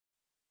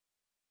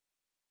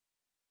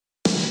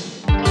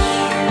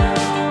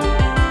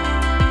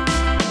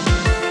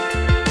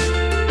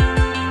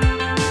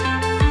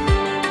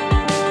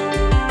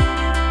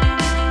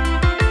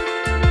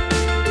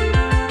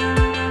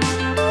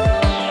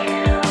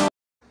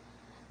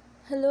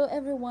Hello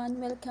everyone!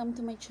 Welcome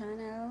to my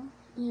channel.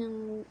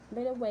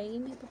 By the way,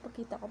 may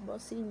papakita ko po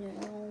sa inyo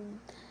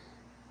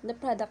the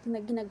product na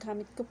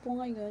ginagamit ko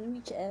po ngayon,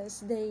 which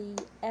is the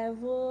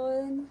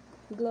Avon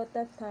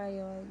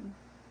Gluthathione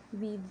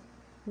with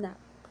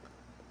NAC.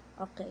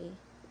 Okay.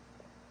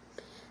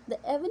 The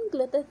Avon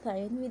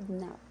Gluthathione with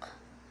NAC.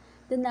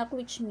 The NAC,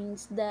 which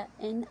means the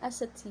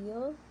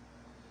N-Acetyl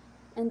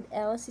and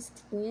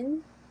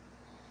L-Cysteine,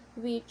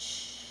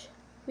 which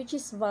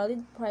is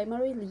valid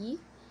primarily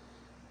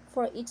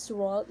for its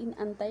role in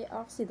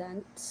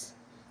antioxidant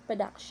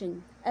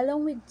production,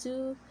 along with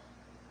two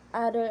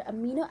other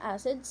amino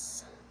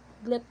acids,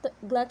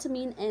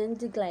 glutamine and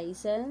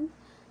glycine.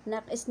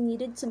 NAC is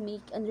needed to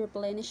make and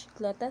replenish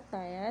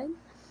glutathione.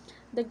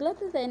 The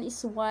glutathione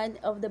is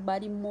one of the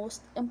body's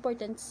most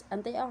important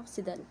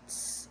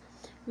antioxidants,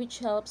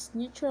 which helps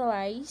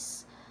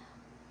neutralize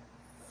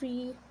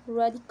free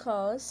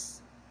radicals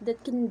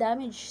that can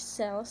damage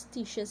cells,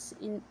 tissues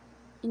in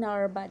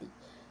our body.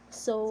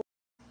 So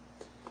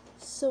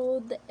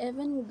the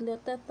Avon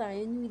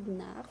Gluthathione with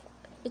NAC,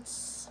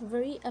 it's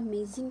very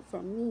amazing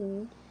for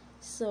me.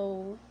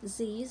 So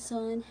see you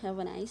soon, have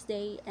a nice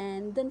day,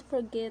 and don't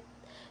forget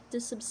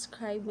to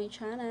subscribe my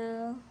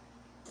channel.